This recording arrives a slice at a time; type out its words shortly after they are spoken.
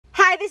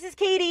this is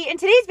Katie. In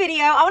today's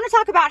video, I want to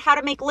talk about how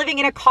to make living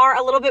in a car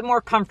a little bit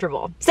more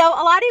comfortable. So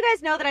a lot of you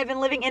guys know that I've been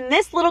living in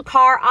this little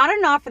car on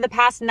and off for the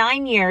past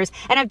 9 years,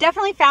 and I've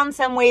definitely found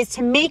some ways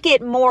to make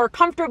it more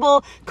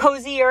comfortable,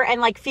 cozier,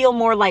 and like feel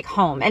more like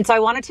home. And so I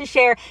wanted to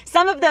share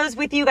some of those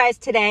with you guys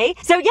today.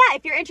 So yeah,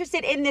 if you're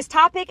interested in this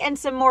topic and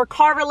some more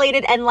car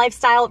related and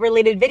lifestyle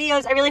related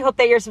videos, I really hope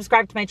that you're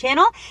subscribed to my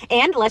channel,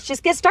 and let's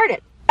just get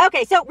started.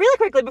 Okay, so really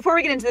quickly, before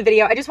we get into the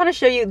video, I just want to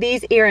show you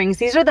these earrings.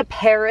 These are the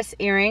Paris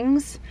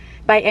earrings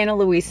by Ana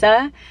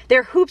Luisa.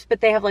 They're hoops,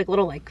 but they have like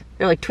little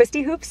they're like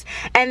twisty hoops.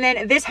 And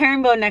then this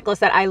herringbone necklace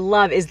that I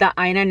love is the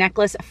Ina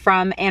necklace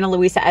from Ana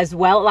Luisa as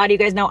well. A lot of you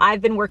guys know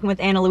I've been working with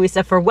Ana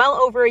Luisa for well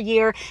over a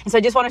year. And so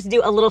I just wanted to do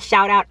a little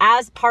shout out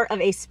as part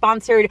of a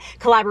sponsored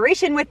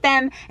collaboration with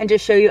them and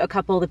just show you a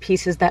couple of the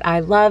pieces that I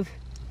love.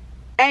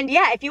 And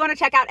yeah, if you want to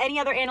check out any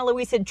other Ana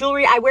Luisa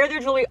jewelry, I wear their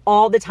jewelry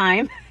all the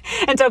time.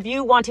 And so if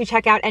you want to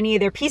check out any of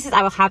their pieces,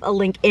 I will have a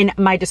link in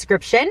my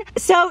description.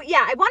 So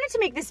yeah, I wanted to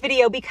make this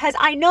video because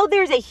I know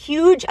there's a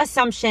huge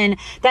assumption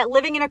that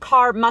living in a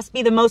car must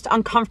be the most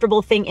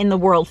uncomfortable thing in the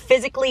world,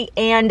 physically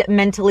and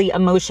mentally,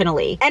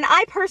 emotionally. And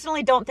I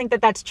personally don't think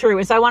that that's true.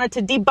 And so I wanted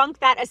to debunk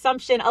that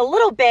assumption a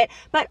little bit.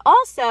 But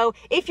also,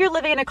 if you're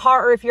living in a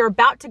car or if you're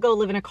about to go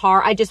live in a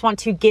car, I just want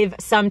to give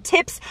some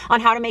tips on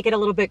how to make it a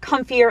little bit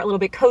comfier, a little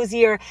bit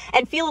cozier,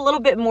 and feel a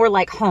little bit more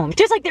like home.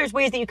 Just like there's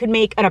ways that you can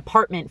make an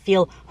apartment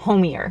feel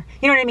homier.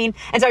 You know what I mean?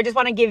 And so I just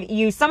want to give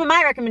you some of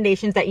my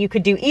recommendations that you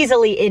could do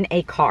easily in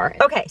a car.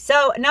 Okay,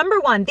 so number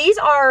one, these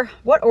are,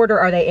 what order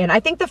are they in? I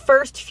think the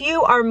first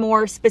few are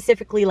more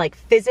specifically like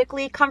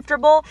physically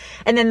comfortable,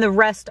 and then the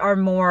rest are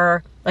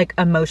more like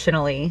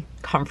emotionally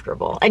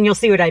comfortable. And you'll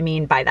see what I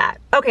mean by that.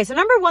 Okay, so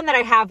number one that I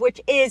have,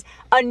 which is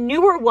a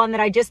newer one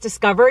that I just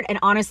discovered, and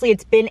honestly,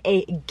 it's been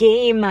a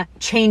game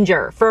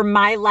changer for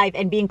my life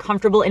and being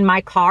comfortable in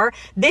my car.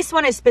 This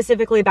one is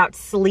specifically about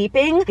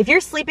sleeping. If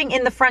you're sleeping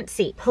in the front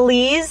seat,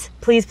 please,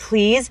 please,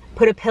 please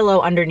put a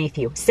pillow underneath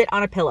you. Sit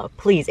on a pillow,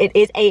 please. It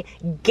is a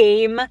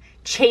game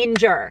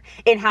changer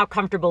in how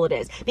comfortable it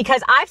is.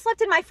 Because I've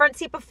slept in my front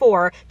seat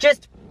before,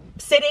 just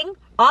sitting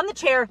on the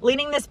chair,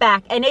 leaning this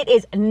back, and it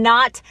is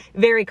not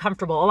very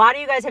comfortable. A lot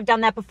of you guys have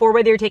done that before,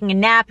 whether you're taking a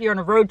nap, you're on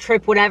a road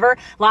trip, whatever.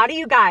 A lot of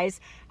you guys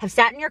have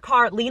sat in your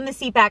car, leaned the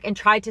seat back, and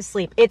tried to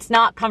sleep. It's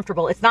not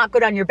comfortable. It's not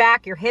good on your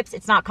back, your hips.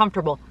 It's not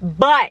comfortable.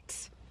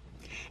 But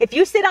if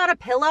you sit on a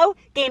pillow,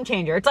 game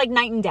changer. It's like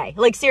night and day.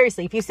 Like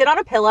seriously, if you sit on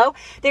a pillow,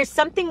 there's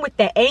something with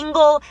the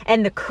angle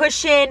and the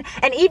cushion,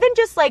 and even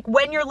just like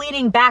when you're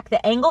leaning back,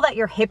 the angle that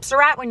your hips are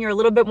at when you're a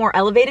little bit more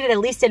elevated, at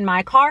least in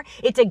my car,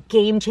 it's a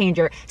game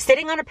changer.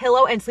 Sitting on a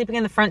pillow and sleeping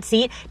in the front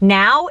seat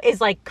now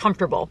is like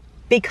comfortable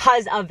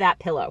because of that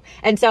pillow.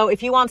 And so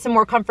if you want some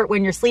more comfort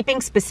when you're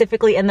sleeping,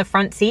 specifically in the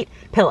front seat,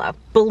 pillow,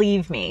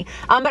 believe me.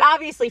 But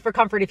obviously for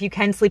comfort, if you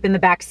can sleep in the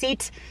back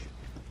seat,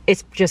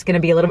 it's just gonna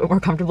be a little bit more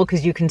comfortable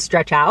because you can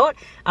stretch out,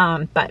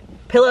 but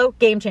pillow,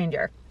 game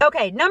changer.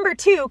 Okay, number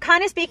two,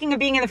 kind of speaking of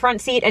being in the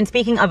front seat and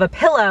speaking of a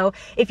pillow,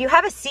 if you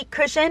have a seat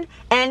cushion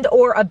and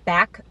or a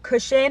back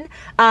cushion,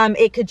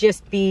 it could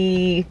just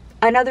be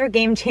another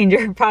game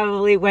changer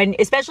probably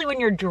especially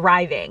when you're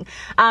driving.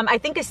 I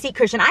think a seat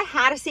cushion, I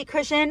had a seat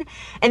cushion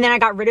and then I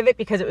got rid of it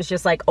because it was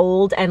just like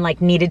old and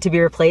like needed to be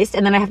replaced,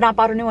 and then I have not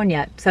bought a new one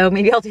yet. So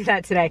maybe I'll do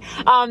that today.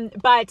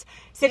 But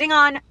sitting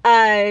on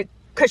a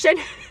cushion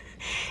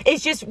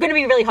it's just going to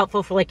be really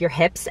helpful for like your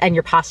hips and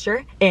your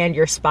posture and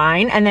your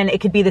spine. And then it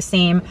could be the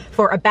same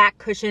for a back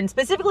cushion,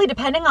 specifically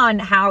depending on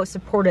how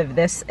supportive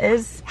this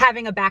is.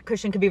 Having a back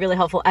cushion could be really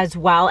helpful as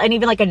well. And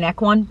even like a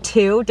neck one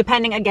too,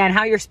 depending again,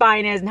 how your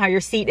spine is and how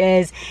your seat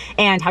is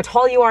and how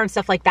tall you are and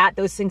stuff like that.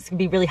 Those things can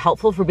be really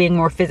helpful for being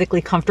more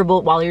physically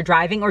comfortable while you're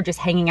driving or just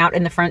hanging out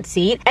in the front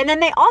seat. And then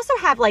they also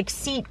have like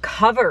seat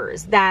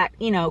covers that,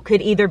 you know,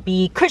 could either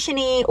be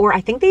cushiony, or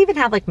I think they even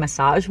have like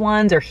massage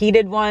ones or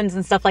heated ones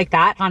and stuff like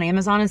that on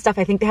Amazon and stuff.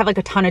 I think they have like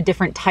a ton of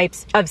different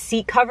types of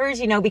seat covers,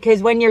 you know,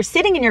 because when you're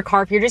sitting in your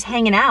car, if you're just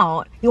hanging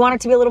out, you want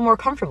it to be a little more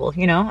comfortable,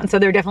 you know? And so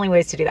there are definitely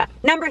ways to do that.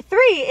 Number three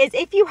is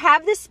if you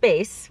have this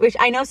space, which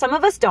I know some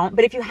of us don't,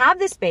 but if you have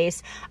this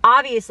space,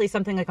 obviously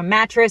something like a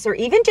mattress or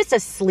even just a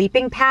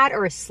sleeping pad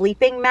or a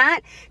sleeping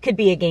mat could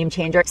be a game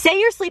changer. Say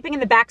you're sleeping in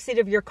the back seat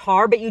of your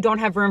car, but you don't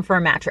have room for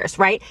a mattress,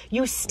 right?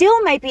 You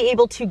still might be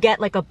able to get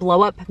like a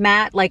blow up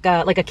mat, like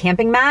a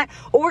camping mat,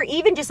 or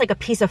even just like a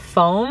piece of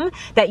foam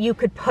that you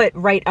could put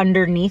right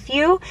underneath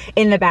you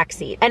in the back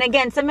seat. And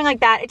again, something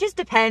like that, it just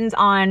depends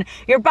on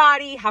your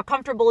body, how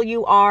comfortable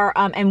you are,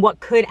 and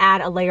what could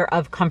add a layer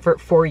of comfort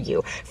for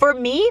you. For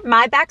me,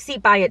 my back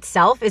seat by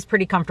itself is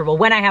pretty comfortable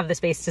when I have the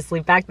space to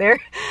sleep back there.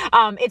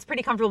 It's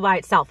pretty comfortable by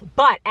itself,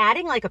 but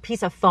adding like a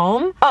piece of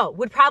foam,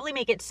 would probably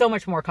make it so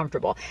much more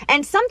comfortable.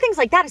 And some things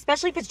like that,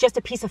 especially if it's just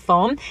a piece of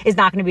foam, is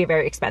not going to be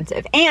very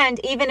expensive.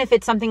 And even if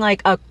it's something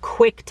like a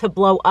quick to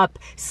blow up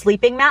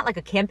sleeping mat, like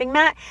a camping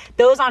mat,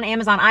 those on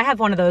Amazon, I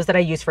have one of those that I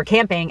use for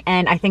camping,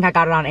 and I think I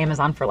got it on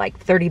Amazon for like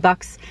 30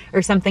 bucks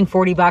or something,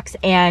 40 bucks.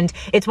 And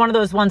it's one of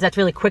those ones that's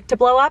really quick to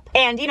blow up.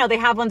 And you know, they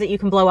have ones that you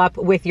can blow up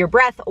with your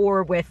breath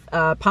or with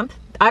a pump.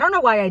 I don't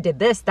know why I did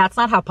this. That's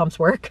not how pumps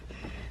work.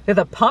 with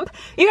a pump.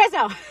 You guys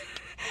know.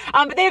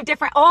 But they have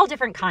all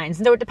different kinds.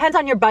 And so it depends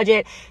on your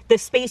budget, the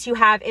space you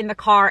have in the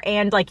car,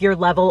 and like your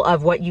level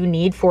of what you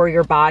need for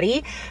your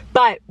body.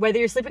 But whether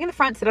you're sleeping in the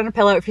front, sit on a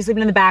pillow. If you're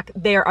sleeping in the back,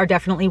 there are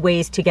definitely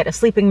ways to get a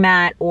sleeping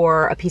mat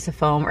or a piece of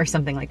foam or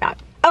something like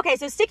that. Okay,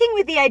 so sticking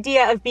with the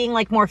idea of being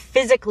like more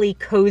physically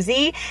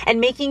cozy and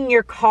making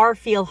your car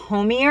feel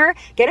homier,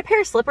 get a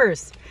pair of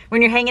slippers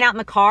when you're hanging out in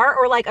the car,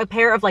 or like a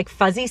pair of like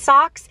fuzzy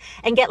socks,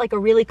 and get like a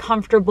really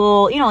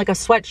comfortable, you know, like a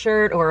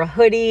sweatshirt or a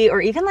hoodie, or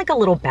even like a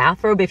little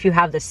bathrobe if you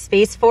have the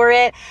space for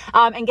it,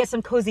 and get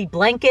some cozy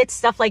blankets,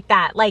 stuff like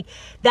that. Like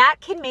that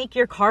can make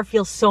your car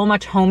feel so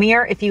much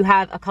homier if you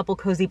have a couple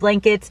cozy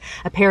blankets,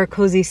 a pair of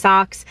cozy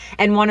socks,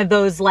 and one of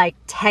those like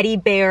teddy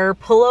bear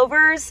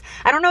pullovers.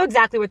 I don't know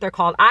exactly what they're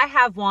called. I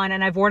have one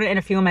and I've worn it in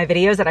a few of my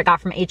videos that I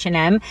got from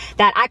H&M,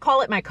 that I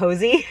call it my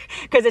cozy,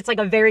 because it's like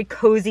a very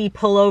cozy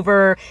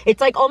pullover. It's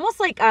like almost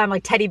like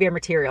teddy bear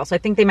material. So I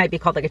think they might be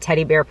called like a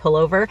teddy bear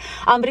pullover.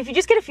 But if you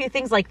just get a few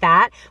things like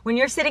that, when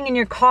you're sitting in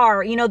your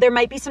car, you know, there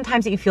might be some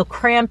times that you feel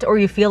cramped or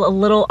you feel a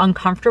little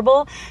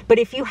uncomfortable. But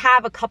if you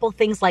have a couple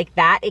things like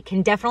that, it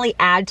can definitely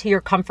add to your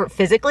comfort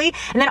physically.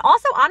 And then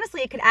also, honestly,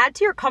 it could add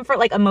to your comfort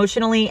like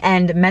emotionally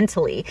and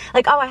mentally.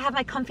 Like, oh, I have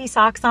my comfy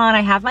socks on.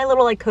 I have my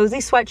little like cozy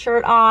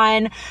sweatshirt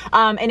on.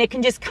 And it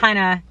can just kind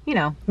of, you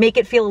know, make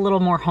it feel a little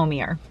more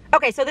homier.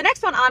 Okay, so the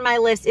next one on my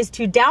list is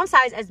to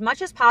downsize as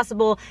much as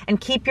possible and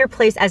keep your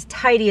place as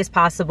tidy as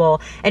possible,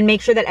 and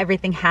make sure that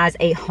everything has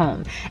a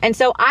home. And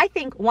so I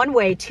think one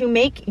way to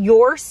make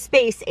your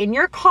space in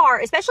your car,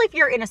 especially if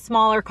you're in a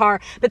smaller car,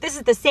 but this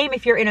is the same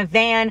if you're in a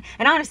van,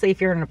 and honestly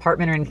if you're in an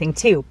apartment or anything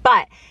too,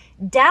 but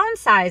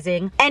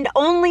downsizing and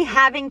only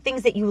having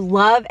things that you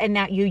love and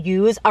that you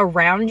use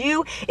around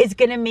you is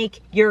gonna make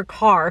your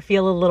car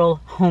feel a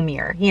little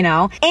homier, you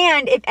know?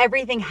 And if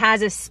everything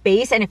has a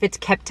space and if it's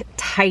kept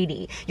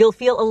tidy, you'll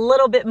feel a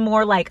little bit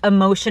more like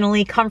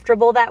emotionally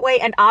comfortable that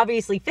way, and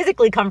obviously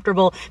physically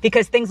comfortable,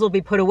 because things will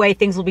be put away,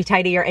 things will be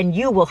tidier, and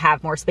you will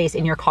have more space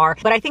in your car.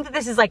 But I think that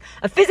this is like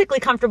a physically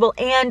comfortable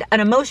and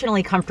an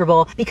emotionally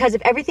comfortable, because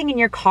if everything in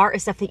your car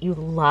is stuff that you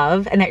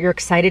love and that you're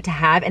excited to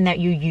have and that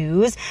you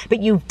use,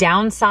 but you've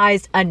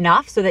downsized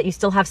enough so that you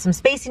still have some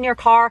space in your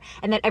car,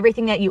 and that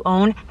everything that you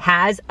own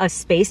has a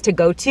space to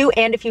go to,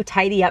 and if you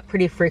tidy up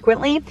pretty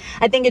frequently,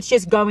 I think it's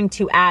just going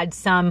to add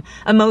some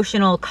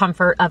emotional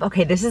comfort of,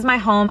 okay, this is my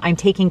home, I'm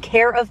taking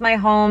care of my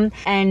home.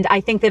 And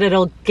I think that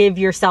it'll give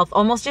yourself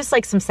almost just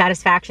like some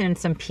satisfaction and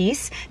some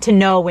peace to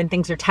know when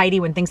things are tidy,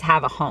 when things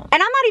have a home.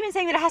 And I'm not even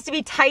saying that it has to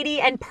be tidy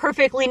and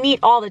perfectly neat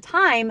all the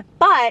time,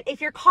 but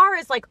if your car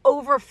is like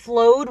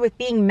overflowed with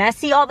being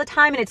messy all the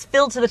time, and it's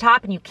filled to the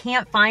top and you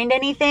can't find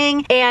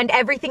anything, and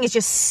everything is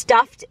just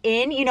stuffed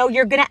in, you know,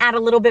 you're gonna add a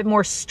little bit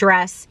more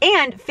stress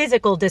and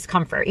physical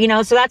discomfort, you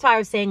know? So that's why I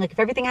was saying, like, if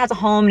everything has a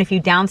home and if you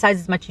downsize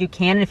as much as you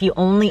can, and if you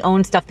only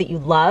own stuff that you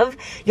love,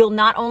 you'll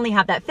not only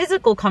have that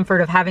physical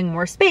comfort of having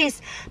more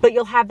space, but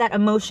you'll have that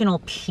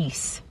emotional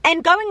peace.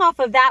 And going off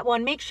of that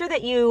one, make sure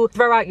that you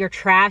throw out your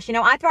trash. You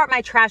know, I throw out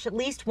my trash at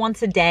least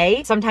once a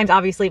day. Sometimes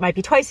obviously it might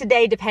be twice a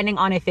day, depending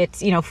on if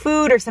it's, you know,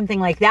 food or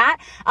something like that.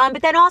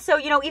 But then also,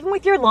 you know, even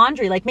with your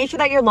laundry, like make sure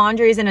that your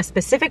laundry is in a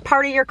specific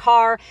part of your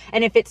car.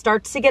 And if it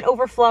starts to get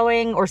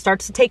overflowing or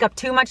starts to take up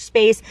too much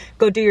space,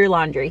 go do your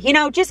laundry. You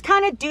know, just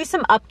kind of do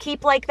some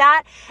upkeep like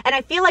that. And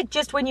I feel like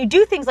just when you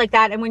do things like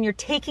that, and when you're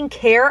taking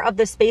care of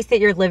the space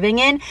that you're living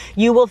in,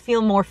 you will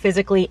feel more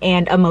physically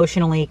and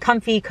emotionally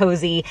comfy,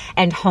 cozy,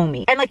 and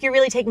homey. And like you're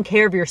really taking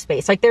care of your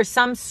space. Like there's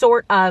some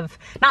sort of,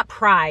 not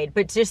pride,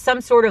 but just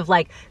some sort of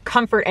like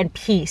comfort and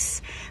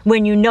peace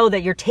when you know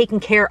that you're taking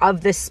care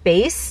of the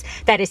space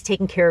that is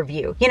taking care of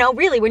you. You know,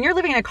 really, when you're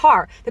living in a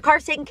car, the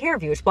car's taking care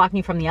of you. It's blocking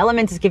you from the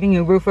elements, it's giving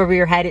you a roof over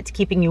your head, it's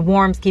keeping you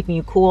warm, it's keeping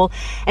you cool.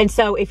 And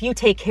so if you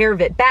take care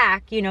of it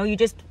back, you know,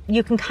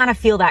 you can kind of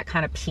feel that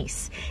kind of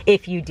peace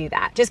if you do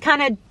that. Just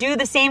kind of do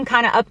the same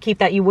kind of upkeep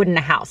that you would in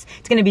a house.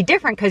 It's going to be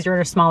different because you're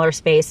in a smaller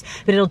space,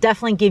 but it'll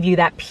definitely give you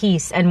that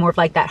peace and more of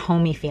like that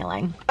homey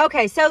feeling.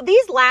 Okay, so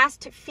these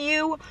last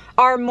few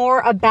are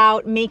more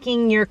about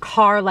making your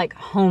car like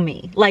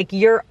homey, like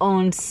your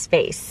own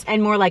space,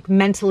 and more like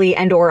mentally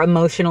and or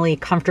emotionally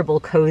comfortable,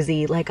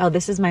 cozy, like, oh,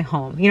 this is my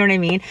home. You know what I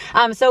mean?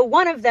 So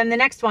one of them, the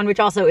next one, which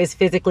also is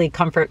physically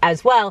comfort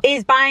as well,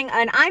 is buying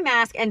an eye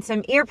mask and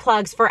some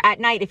earplugs for at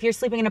night. If you're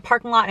sleeping in a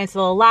parking lot and it's a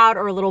little loud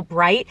or a little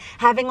bright,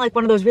 having like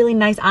one of those really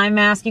nice eye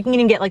masks. You can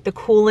even get like the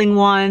cooling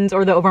ones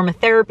or the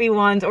aromatherapy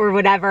ones or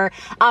whatever.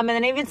 And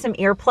then even some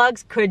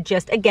earplugs could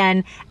just,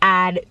 again,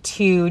 add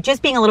to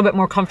just being a little bit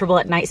more comfortable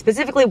at night,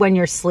 specifically when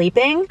you're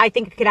sleeping. I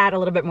think it could add a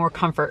little bit more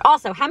comfort.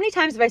 Also, how many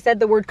times have I said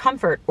the word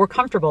comfort or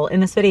comfortable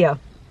in this video?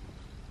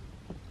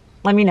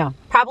 Let me know.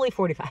 Probably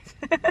 45.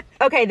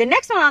 Okay, the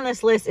next one on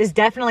this list is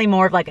definitely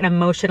more of like an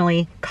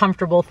emotionally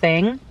comfortable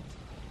thing.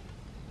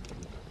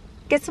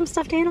 Get some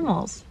stuffed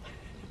animals.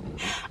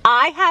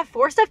 I have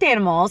 4 stuffed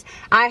animals.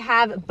 I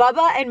have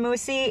Bubba and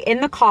Moosey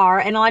in the car,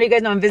 and a lot of you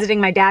guys know I'm visiting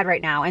my dad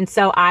right now, and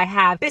so I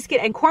have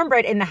Biscuit and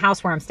Cornbread in the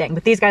house where I'm staying,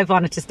 but these guys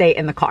wanted to stay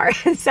in the car.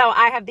 So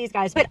I have these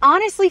guys. But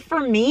honestly, for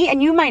me,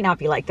 and you might not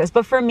be like this,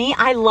 but for me,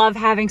 I love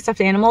having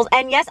stuffed animals.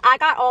 And yes, I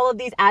got all of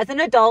these as an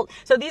adult,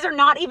 so these are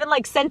not even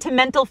like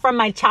sentimental from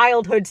my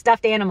childhood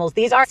stuffed animals.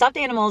 These are stuffed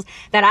animals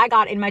that I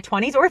got in my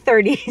 20s or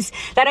 30s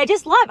that I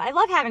just love. I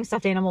love having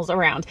stuffed animals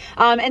around.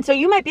 And so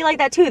you might be like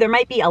that too. There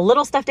might be a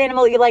little stuffed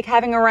animal that you like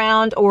having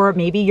around, or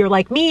maybe you're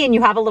like me and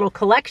you have a little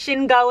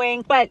collection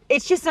going, but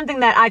it's just something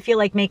that I feel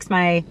like makes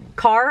my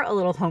car a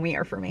little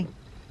homier for me.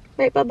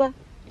 Right, Bubba?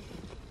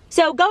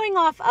 So going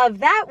off of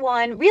that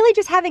one, really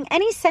just having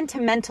any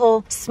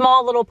sentimental,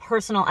 small little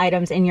personal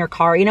items in your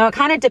car. You know, it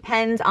kind of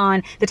depends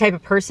on the type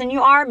of person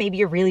you are. Maybe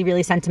you're really,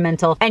 really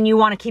sentimental and you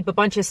want to keep a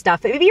bunch of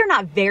stuff. Maybe you're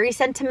not very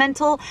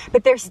sentimental,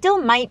 but there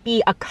still might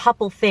be a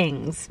couple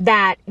things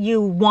that you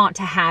want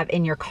to have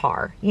in your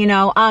car. You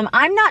know,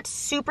 I'm not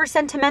super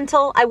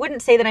sentimental. I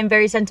wouldn't say that I'm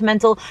very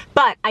sentimental,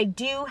 but I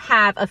do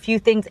have a few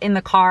things in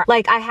the car.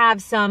 Like I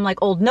have some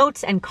like old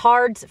notes and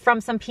cards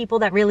from some people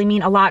that really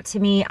mean a lot to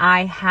me.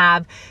 I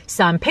have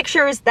some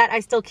pictures that I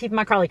still keep in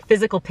my car, like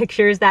physical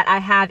pictures that I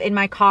have in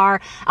my car.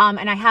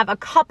 And I have a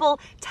couple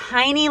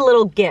tiny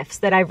little gifts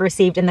that I've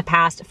received in the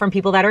past from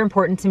people that are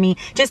important to me,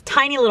 just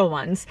tiny little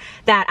ones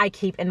that I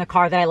keep in the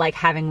car that I like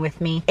having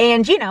with me.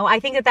 And you know, I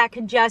think that that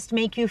can just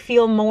make you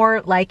feel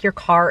more like your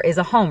car is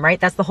a home, right?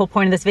 That's the whole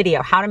point of this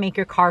video, how to make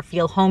your car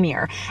feel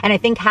homier. And I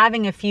think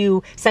having a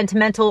few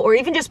sentimental or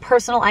even just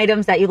personal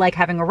items that you like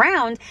having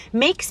around,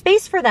 make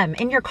space for them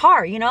in your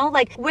car, you know?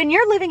 Like when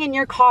you're living in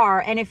your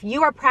car and if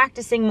you are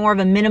practicing more of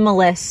a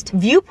minimalist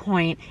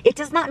viewpoint, it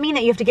does not mean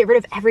that you have to get rid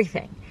of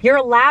everything. You're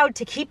allowed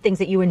to keep things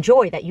that you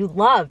enjoy, that you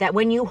love, that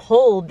when you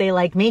hold, they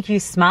like make you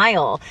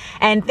smile,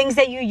 and things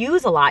that you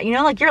use a lot, you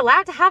know, like you're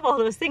allowed to have all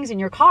those things in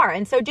your car.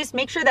 And so just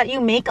make sure that you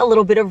make a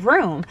little bit of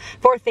room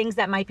for things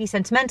that might be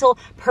sentimental,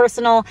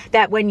 personal,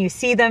 that when you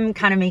see them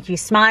kind of make you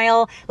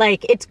smile.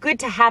 Like it's good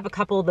to have a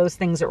couple of those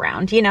things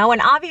around, you know,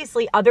 and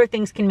obviously other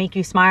things can make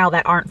you smile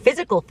that aren't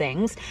physical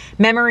things,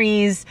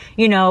 memories,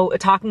 you know,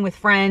 talking with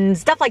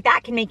friends, stuff like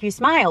that can make you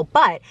smile.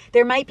 But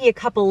there might be a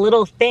couple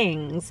little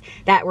things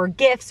that were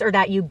gifts or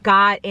that you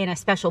got in a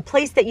special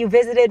place that you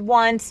visited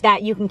once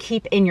that you can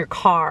keep in your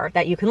car,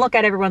 that you can look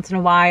at every once in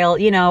a while,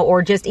 you know,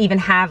 or just even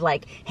have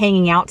like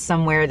hanging out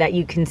somewhere that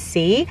you can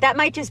see. That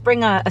might just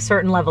bring a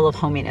certain level of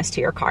hominess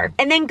to your car.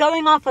 And then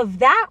going off of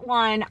that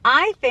one,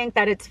 I think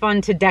that it's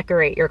fun to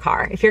decorate your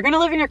car. If you're gonna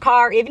live in your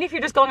car, even if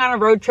you're just going on a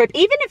road trip,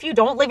 even if you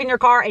don't live in your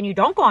car and you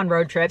don't go on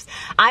road trips,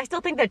 I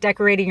still think that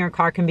decorating your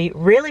car can be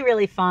really,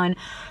 really fun.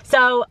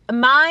 So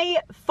my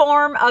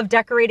form of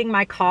decorating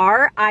my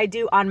car, I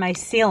do on my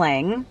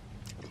ceiling.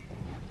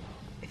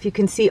 If you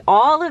can see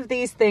all of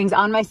these things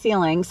on my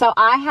ceiling. So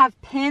I have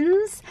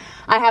pins,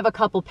 I have a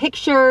couple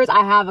pictures,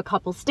 I have a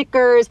couple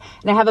stickers,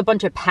 and I have a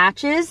bunch of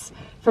patches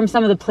from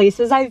some of the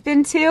places I've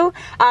been to.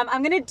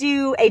 I'm gonna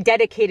do a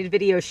dedicated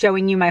video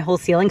showing you my whole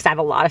ceiling because I have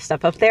a lot of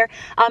stuff up there.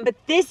 But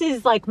this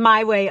is like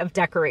my way of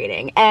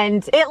decorating.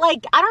 And it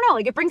like, I don't know,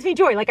 like it brings me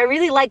joy. Like I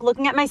really like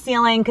looking at my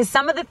ceiling because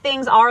some of the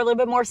things are a little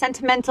bit more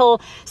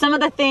sentimental. Some of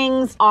the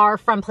things are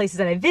from places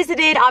that I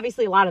visited.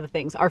 Obviously, a lot of the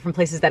things are from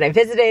places that I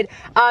visited.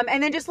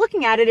 And then just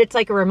looking at it, it's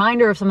like a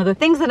reminder of some of the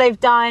things that I've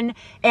done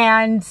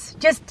and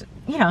just,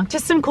 you know,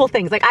 just some cool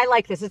things. Like I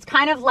like this. It's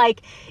kind of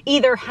like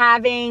either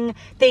having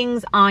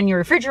things on your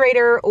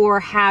refrigerator or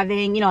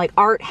having, you know, like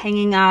art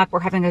hanging up or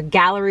having a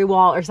gallery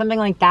wall or something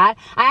like that.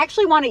 I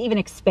actually want to even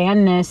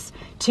expand this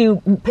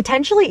to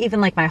potentially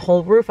even like my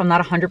whole roof. I'm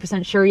not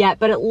 100% sure yet,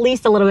 but at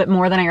least a little bit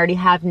more than I already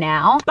have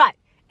now. But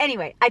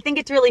anyway, I think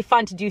it's really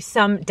fun to do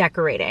some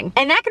decorating.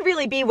 And that could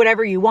really be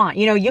whatever you want.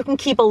 You know, you can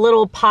keep a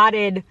little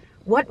potted,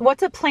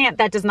 what's a plant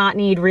that does not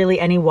need really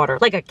any water?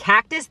 Like a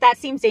cactus? That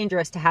seems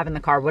dangerous to have in the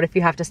car. What if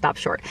you have to stop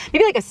short?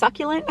 Maybe like a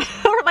succulent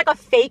or like a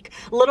fake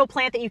little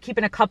plant that you keep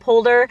in a cup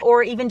holder,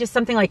 or even just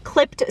something like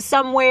clipped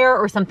somewhere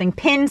or something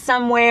pinned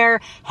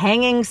somewhere,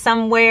 hanging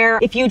somewhere.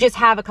 If you just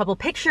have a couple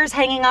pictures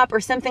hanging up or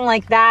something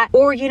like that,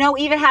 or, you know,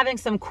 even having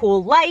some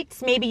cool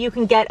lights. Maybe you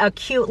can get a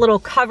cute little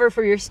cover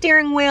for your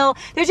steering wheel.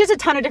 There's just a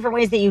ton of different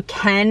ways that you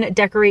can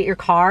decorate your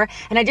car.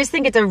 And I just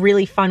think it's a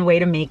really fun way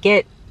to make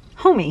it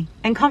homey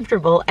and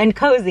comfortable and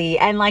cozy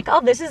and like, oh,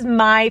 this is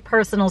my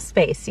personal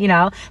space, you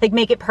know, like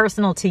make it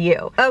personal to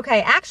you.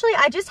 Okay, actually,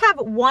 I just have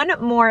one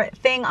more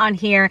thing on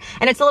here,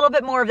 and it's a little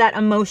bit more of that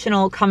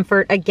emotional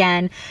comfort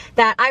again,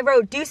 that I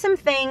wrote, do some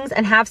things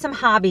and have some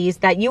hobbies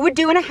that you would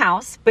do in a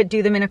house, but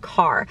do them in a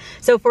car.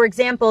 So for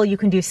example, you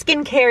can do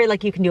skincare,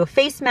 like you can do a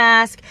face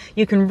mask,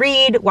 you can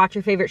read, watch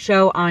your favorite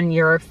show on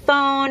your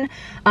phone.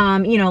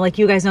 You know, like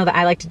you guys know that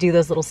I like to do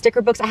those little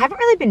sticker books. I haven't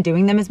really been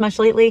doing them as much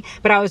lately,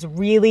 but I was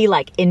really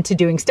like into into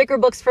doing sticker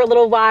books for a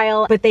little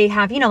while, but they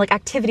have, you know, like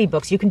activity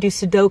books. You can do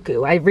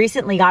Sudoku. I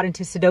recently got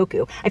into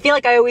Sudoku. I feel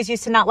like I always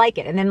used to not like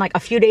it. And then like a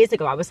few days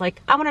ago, I was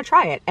like, I want to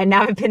try it. And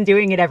now I've been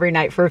doing it every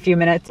night for a few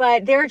minutes.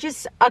 But there are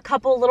just a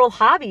couple little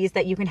hobbies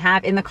that you can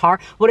have in the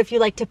car. What if you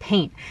like to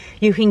paint?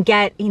 You can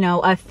get, you know,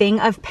 a thing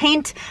of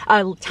paint,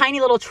 a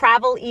tiny little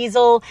travel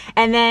easel.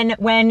 And then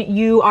when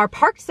you are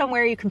parked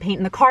somewhere, you can paint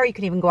in the car. You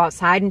can even go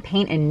outside and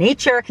paint in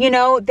nature. You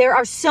know, there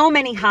are so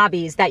many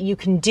hobbies that you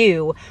can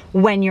do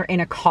when you're in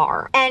a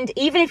car. And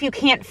even if you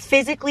can't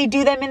physically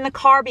do them in the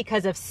car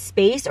because of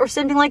space or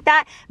something like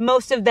that,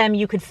 most of them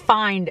you could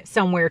find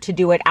somewhere to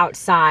do it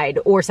outside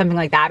or something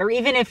like that. Or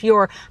even if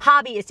your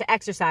hobby is to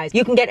exercise,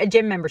 you can get a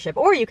gym membership,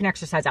 or you can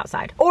exercise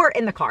outside or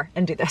in the car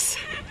and do this.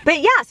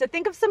 But yeah, so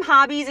think of some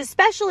hobbies,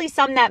 especially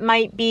some that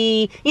might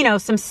be, you know,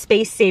 some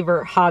space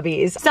saver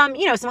hobbies. Some,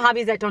 you know, some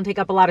hobbies that don't take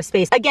up a lot of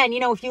space. Again, you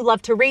know, if you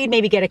love to read,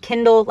 maybe get a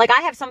Kindle. Like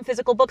I have some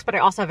physical books, but I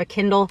also have a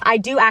Kindle. I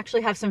do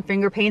actually have some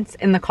finger paints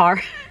in the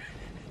car.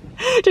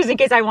 Just in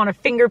case I want to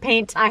finger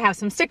paint. I have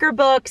some sticker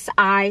books.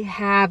 I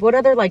have, what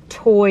other like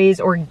toys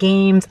or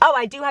games? Oh,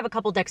 I do have a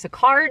couple decks of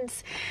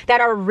cards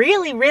that are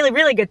really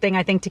good thing,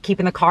 I think, to keep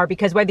in the car,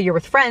 because whether you're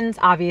with friends,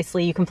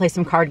 obviously you can play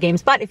some card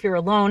games, but if you're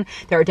alone,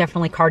 there are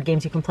definitely card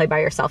games you can play by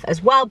yourself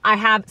as well. I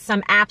have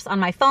some apps on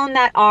my phone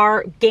that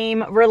are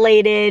game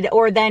related,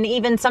 or then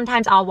even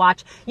sometimes I'll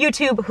watch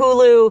YouTube,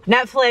 Hulu,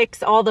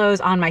 Netflix, all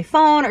those on my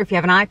phone, or if you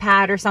have an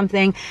iPad or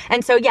something.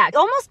 And so yeah,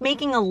 almost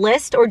making a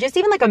list or just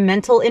even like a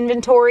mental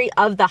inventory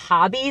of the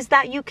hobbies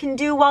that you can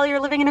do while you're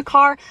living in a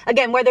car.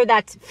 Again, whether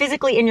that's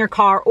physically in your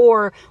car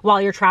or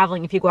while you're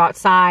traveling, if you go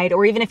outside,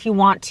 or even if you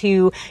want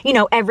to, you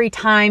know, every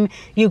time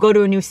you go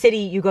to a new city,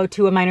 you go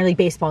to a minor league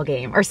baseball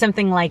game or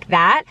something like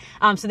that.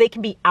 So they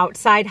can be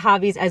outside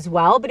hobbies as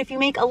well. But if you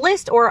make a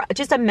list or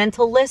just a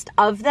mental list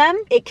of them,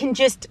 it can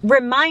just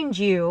remind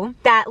you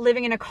that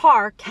living in a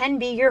car can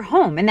be your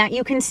home and that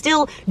you can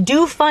still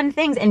do fun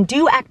things and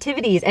do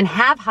activities and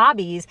have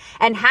hobbies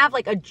and have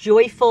like a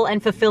joyful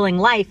and fulfilling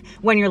life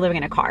when you're living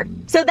in a car.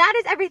 So that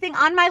is everything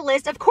on my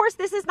list. Of course,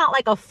 this is not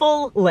like a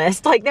full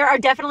list. Like there are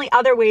definitely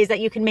other ways that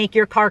you can make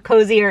your car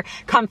cozier,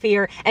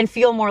 comfier, and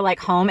feel more like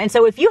home. And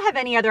so if you have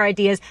any other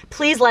ideas,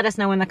 please let us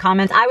know in the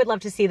comments. I would love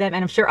to see them,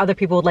 and I'm sure other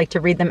people would like to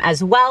read them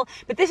as well.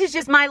 But this is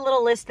just my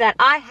little list that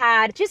I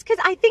had, just because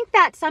I think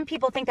that some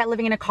people think that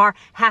living in a car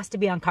has to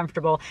be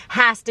uncomfortable,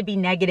 has to be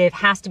negative,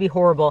 has to be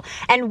horrible.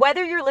 And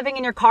whether you're living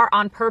in your car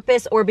on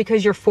purpose or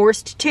because you're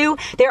forced to,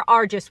 there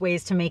are just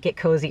ways to make it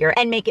cozier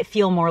and make it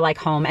feel more like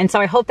home. And so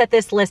I hope that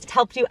this list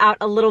helped you out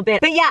a little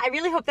bit. But yeah, I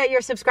really hope that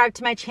you're subscribed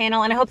to my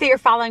channel, and I hope that you're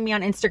following me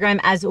on Instagram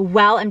as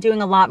well. I'm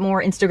doing a lot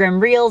more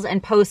Instagram reels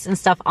and posts and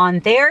stuff on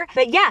there.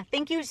 But yeah,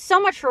 thank you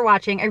so much for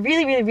watching. I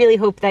really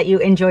hope that you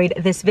enjoyed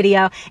this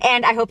video,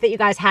 and I hope that you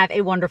guys have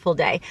a wonderful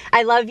day.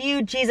 I love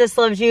you, Jesus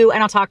loves you,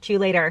 and I'll talk to you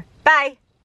later. Bye.